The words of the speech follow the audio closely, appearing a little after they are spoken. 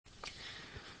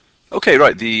Okay,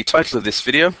 right, the title of this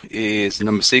video is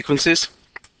number sequences,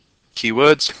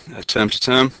 keywords, term to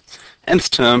term,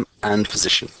 nth term, and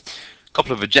position. A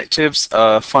couple of objectives,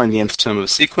 find the nth term of a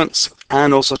sequence,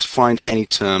 and also to find any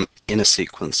term in a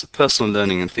sequence. A personal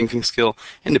learning and thinking skill,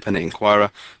 independent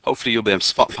inquirer. Hopefully you'll be able to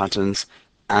spot patterns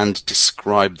and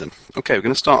describe them. Okay, we're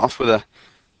going to start off with a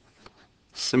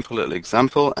simple little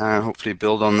example and hopefully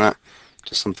build on that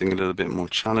to something a little bit more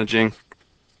challenging.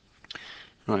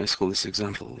 Right, let's call this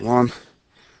example 1.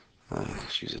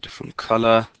 Let's use a different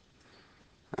color,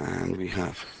 and we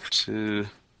have 2,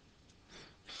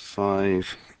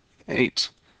 5, 8,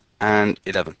 and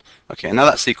 11. Okay, now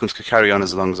that sequence could carry on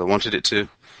as long as I wanted it to.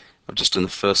 I've just done the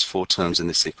first 4 terms in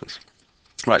this sequence.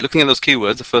 Right, looking at those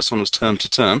keywords, the first one was term to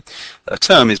term. A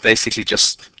term is basically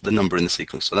just the number in the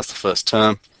sequence. So that's the first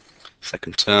term,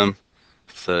 second term,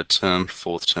 third term,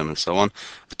 fourth term, and so on.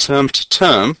 The term to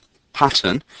term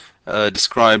pattern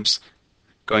describes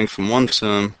going from one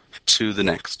term to the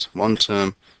next, one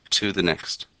term to the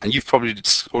next. And you've probably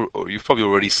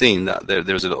already seen that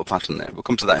there's a little pattern there. We'll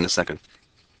come to that in a second.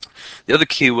 The other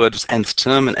keyword was nth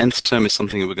term, and nth term is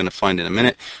something we're going to find in a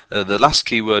minute. The last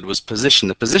keyword was position.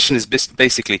 The position is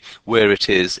basically where it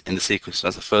is in the sequence. So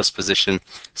that's the first position,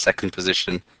 second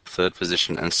position, third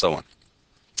position, and so on.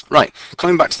 Right,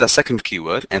 coming back to that second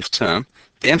keyword, nth term.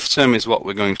 The nth term is what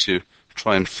we're going to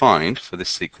try and find for this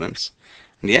sequence.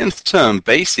 And the nth term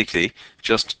basically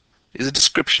just is a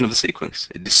description of the sequence.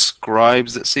 It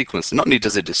describes that sequence. Not only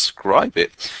does it describe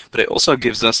it, but it also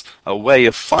gives us a way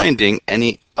of finding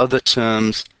any other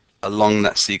terms along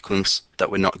that sequence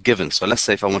that we're not given. So let's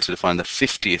say if I wanted to find the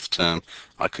 50th term,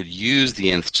 I could use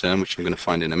the nth term, which I'm going to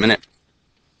find in a minute,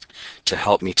 to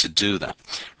help me to do that.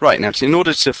 Right, now in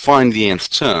order to find the nth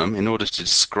term, in order to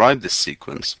describe this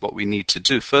sequence, what we need to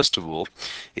do first of all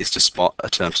is to spot a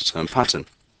term to term pattern.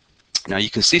 Now you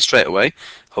can see straight away,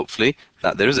 hopefully,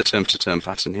 that there is a term to term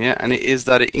pattern here, and it is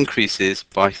that it increases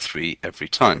by 3 every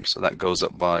time. So that goes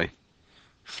up by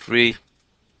 3,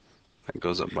 that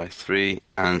goes up by 3,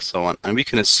 and so on. And we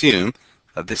can assume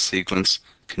that this sequence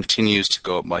continues to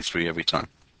go up by 3 every time.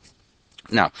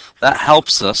 Now, that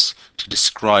helps us to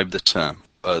describe the term,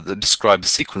 describe the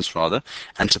sequence rather,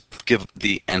 and to give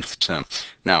the nth term.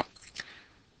 Now,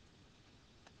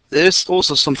 there's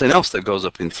also something else that goes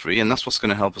up in 3, and that's what's going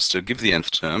to help us to give the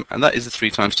nth term, and that is the 3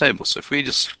 times table. So if we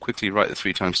just quickly write the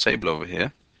 3 times table over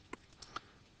here,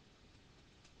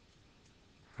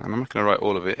 and I'm not going to write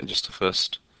all of it, just the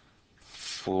first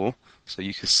 4, so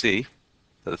you can see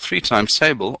that the 3 times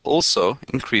table also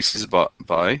increases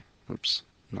by oops,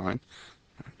 9.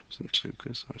 That wasn't too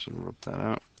good, so I should rub that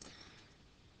out.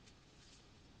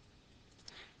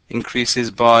 Increases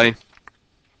by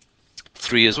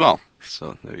 3 as well.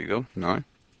 So there you go, 9,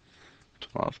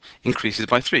 12, increases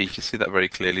by 3. You can see that very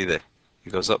clearly there.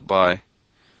 It goes up by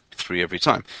 3 every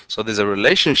time. So there's a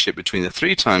relationship between the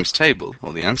 3 times table,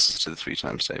 or the answers to the 3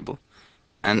 times table,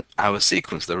 and our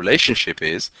sequence. The relationship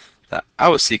is that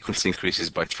our sequence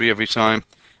increases by 3 every time,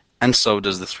 and so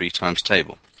does the 3 times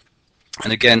table.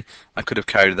 And again, I could have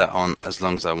carried that on as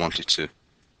long as I wanted to.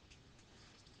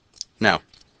 Now,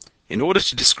 in order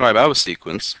to describe our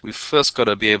sequence, we've first got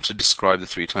to be able to describe the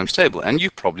 3 times table, and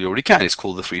you probably already can. It's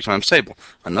called the 3 times table.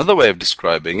 Another way of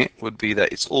describing it would be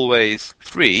that it's always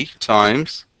 3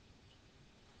 times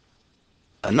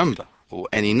a number, or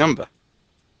any number.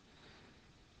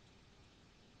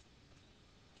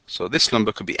 So this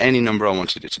number could be any number I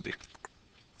wanted it to be.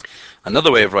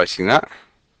 Another way of writing that,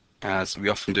 as we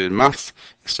often do in maths,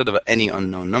 instead of any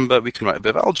unknown number, we can write a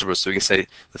bit of algebra. So we can say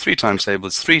the 3 times table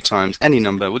is 3 times any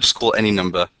number. We'll just call any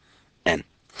number n.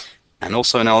 And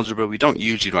also in algebra, we don't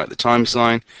usually write the times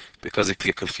sign because it can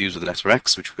get confused with the letter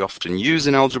x, which we often use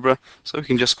in algebra. So we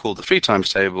can just call the 3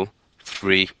 times table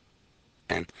 3n.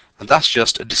 And that's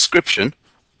just a description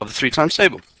of the 3 times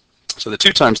table. So the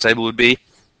 2 times table would be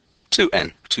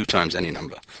 2n, 2 times any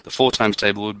number. The 4 times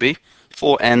table would be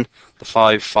 4n, the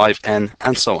 5, 5n,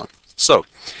 and so on. So,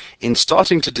 in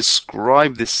starting to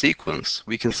describe this sequence,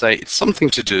 we can say it's something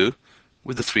to do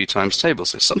with the 3 times table.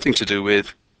 So, it's something to do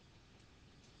with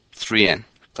 3n.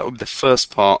 That would be the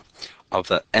first part of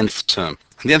the nth term.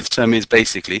 And the nth term is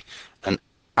basically an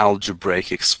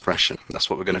algebraic expression. That's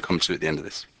what we're going to come to at the end of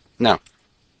this. Now,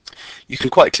 you can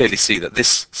quite clearly see that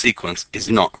this sequence is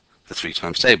not the 3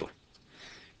 times table.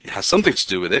 It has something to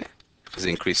do with it, because it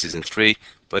increases in 3,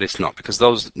 but it's not, because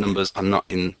those numbers are not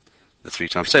in the 3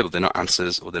 times table. They're not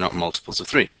answers, or they're not multiples of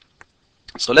 3.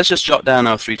 So let's just jot down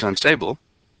our 3 times table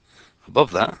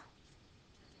above that,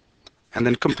 and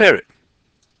then compare it.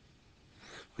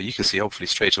 Well, you can see hopefully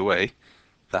straight away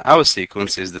that our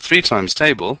sequence is the 3 times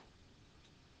table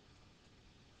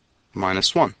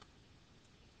minus 1.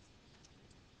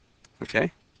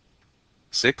 Okay,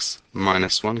 6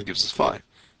 minus 1 gives us 5.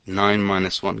 9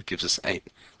 minus 1 gives us 8.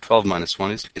 12 minus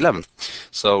 1 is 11.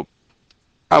 So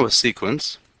our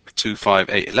sequence, 2, 5,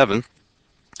 8, 11,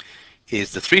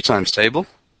 is the 3 times table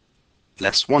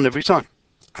less 1 every time.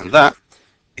 And that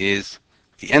is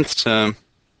the nth term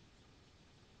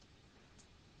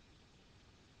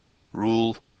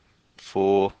rule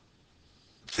for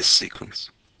this sequence.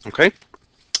 Okay?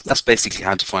 That's basically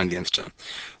how to find the nth term.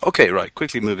 Okay, right,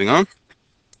 quickly moving on.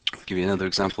 I'll give you another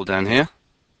example down here.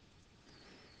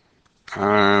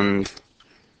 And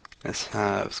let's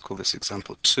call this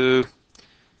example 2,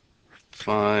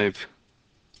 5,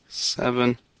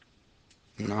 7,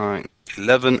 9,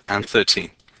 11, and 13.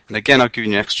 And again, I've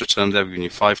given you extra terms. I've given you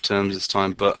 5 terms this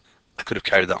time, but I could have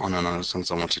carried that on and on as long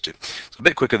as I wanted to. So a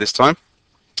bit quicker this time.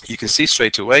 You can see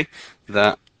straight away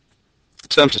that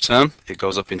term to term, it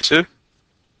goes up in 2.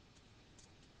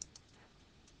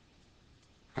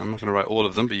 I'm not going to write all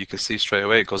of them, but you can see straight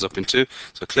away it goes up in 2.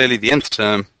 So clearly the nth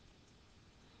term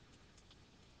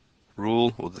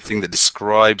rule, or the thing that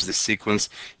describes this sequence,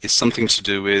 is something to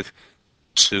do with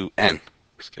 2n.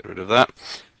 Let's get rid of that.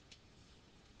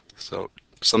 So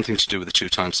something to do with the 2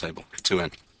 times table,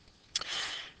 2n.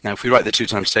 Now if we write the 2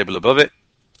 times table above it,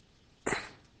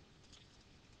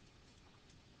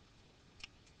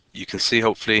 you can see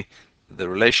hopefully the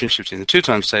relationship between the 2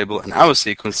 times table and our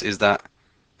sequence is that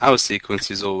our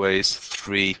sequence is always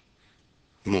 3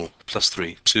 more, plus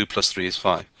 3. 2 plus 3 is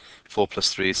 5. 4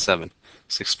 plus 3 is 7.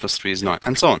 6 plus 3 is 9,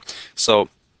 and so on. So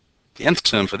the nth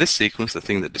term for this sequence, the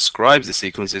thing that describes the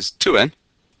sequence, is 2n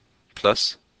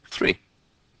plus 3.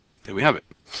 There we have it.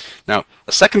 Now,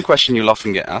 a second question you'll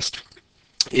often get asked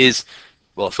is,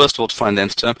 well, first of all, to find the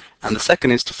nth term, and the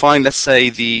second is to find, let's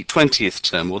say, the 20th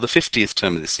term or the 50th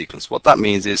term of this sequence. What that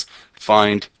means is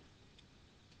find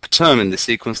a term in the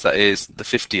sequence that is the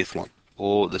 50th one,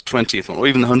 or the 20th one, or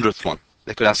even the 100th one.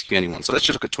 They could ask you any one. So let's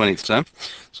just look at 20th term.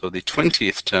 So the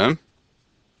 20th term,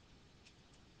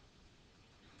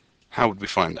 how would we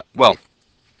find that? Well,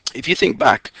 if you think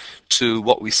back to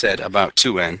what we said about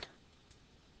 2n,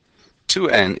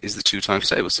 2n is the 2 times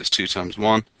table. So it's 2 times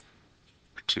 1,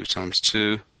 2 times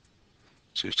 2,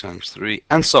 2 times 3,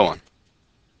 and so on.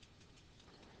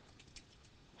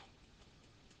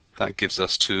 That gives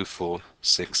us 2, 4,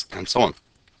 6, and so on.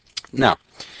 Now,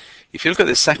 if you look at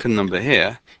this second number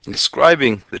here, in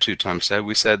describing the 2 times table,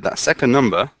 we said that second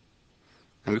number,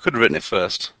 and we could have written it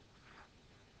first,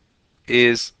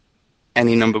 is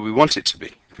any number we want it to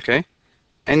be. Okay?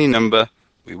 Any number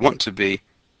we want to be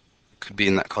could be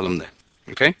in that column there.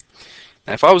 Okay?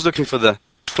 Now, if I was looking for the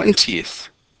 20th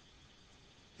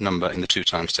number in the 2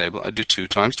 times table, I'd do 2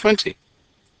 times 20.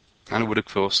 And I would, of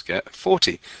course, get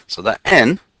 40. So that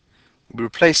n will be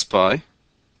replaced by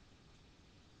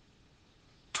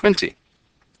 20.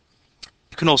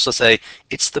 You can also say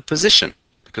it's the position,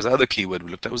 because the other keyword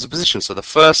we looked at was the position. So the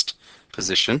first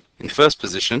position, in first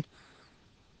position,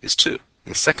 is 2.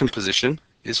 In second position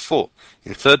is 4.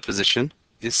 In third position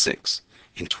is 6.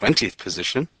 In 20th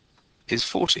position is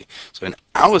 40. So in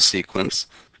our sequence,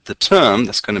 the term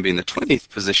that's going to be in the 20th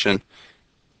position,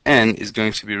 n, is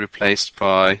going to be replaced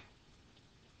by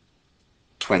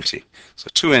 20. So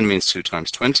 2n means 2 times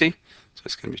 20. So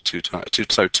it's going to be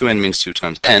 2n means 2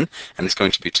 times n, and it's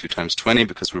going to be 2 times 20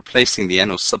 because we're replacing the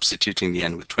n or substituting the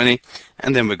n with 20,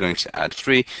 and then we're going to add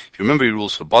 3. If you remember your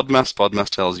rules for BODMAS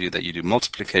tells you that you do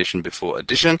multiplication before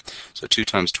addition. So 2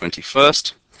 times 20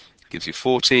 first gives you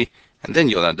 40, and then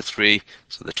you'll add a 3.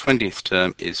 So the 20th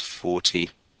term is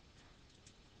 43.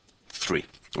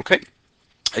 Okay?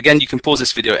 Again, you can pause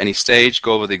this video at any stage,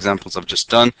 go over the examples I've just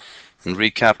done, and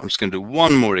recap. I'm just going to do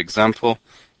one more example.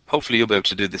 Hopefully you'll be able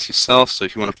to do this yourself, so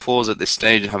if you want to pause at this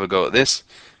stage and have a go at this,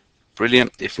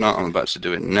 brilliant. If not, I'm about to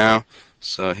do it now.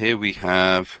 So here we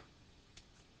have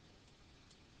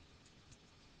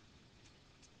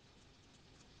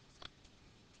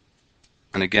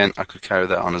and again, I could carry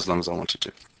that on as long as I wanted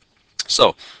to.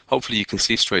 So hopefully you can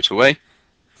see straight away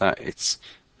that it's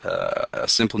a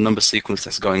simple number sequence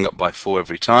that's going up by 4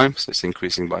 every time, so it's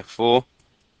increasing by 4.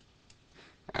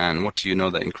 And what do you know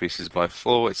that increases by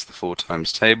 4? It's the 4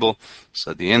 times table.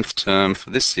 So the nth term for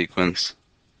this sequence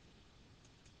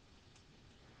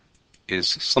is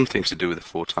something to do with the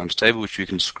 4 times table, which we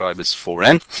can describe as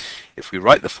 4n. If we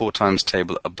write the 4 times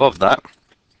table above that,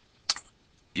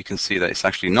 you can see that it's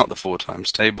actually not the 4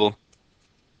 times table,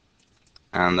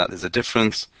 and that there's a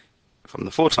difference. From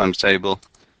the 4 times table,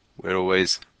 we're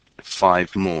always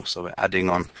 5 more, so we're adding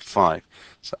on 5.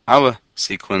 So our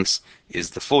sequence is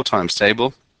the 4 times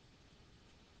table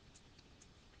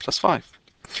plus 5.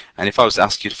 And if I was to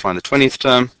ask you to find the 20th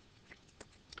term,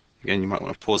 again, you might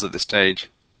want to pause at this stage.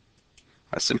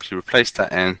 I simply replace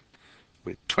that n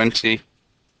with 20.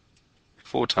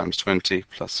 4 times 20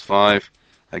 plus 5.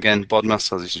 Again, BODMAS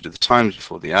tells you to do the times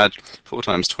before the add. 4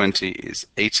 times 20 is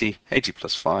 80. 80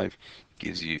 plus 5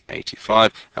 gives you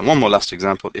 85. And one more last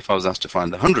example. If I was asked to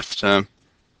find the 100th term,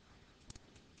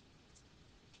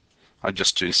 I'd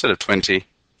just do, instead of 20,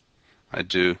 I'd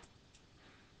do,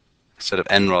 instead of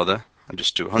n rather, I'd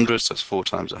just do 100, so it's 4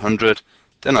 times 100.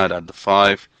 Then I'd add the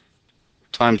 5.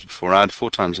 Times before add,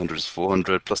 4 times 100 is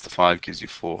 400, plus the 5 gives you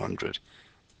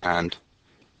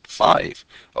 405.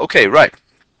 Okay, right.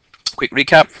 Quick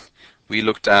recap. We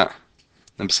looked at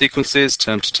number sequences,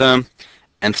 term to term.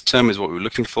 Nth term is what we were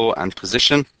looking for, and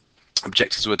position.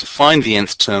 Objectives were to find the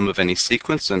nth term of any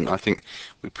sequence, and I think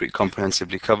we pretty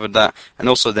comprehensively covered that, and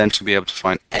also then to be able to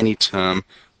find any term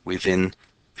within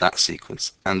that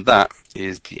sequence. And that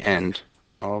is the end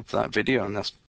of that video, and that's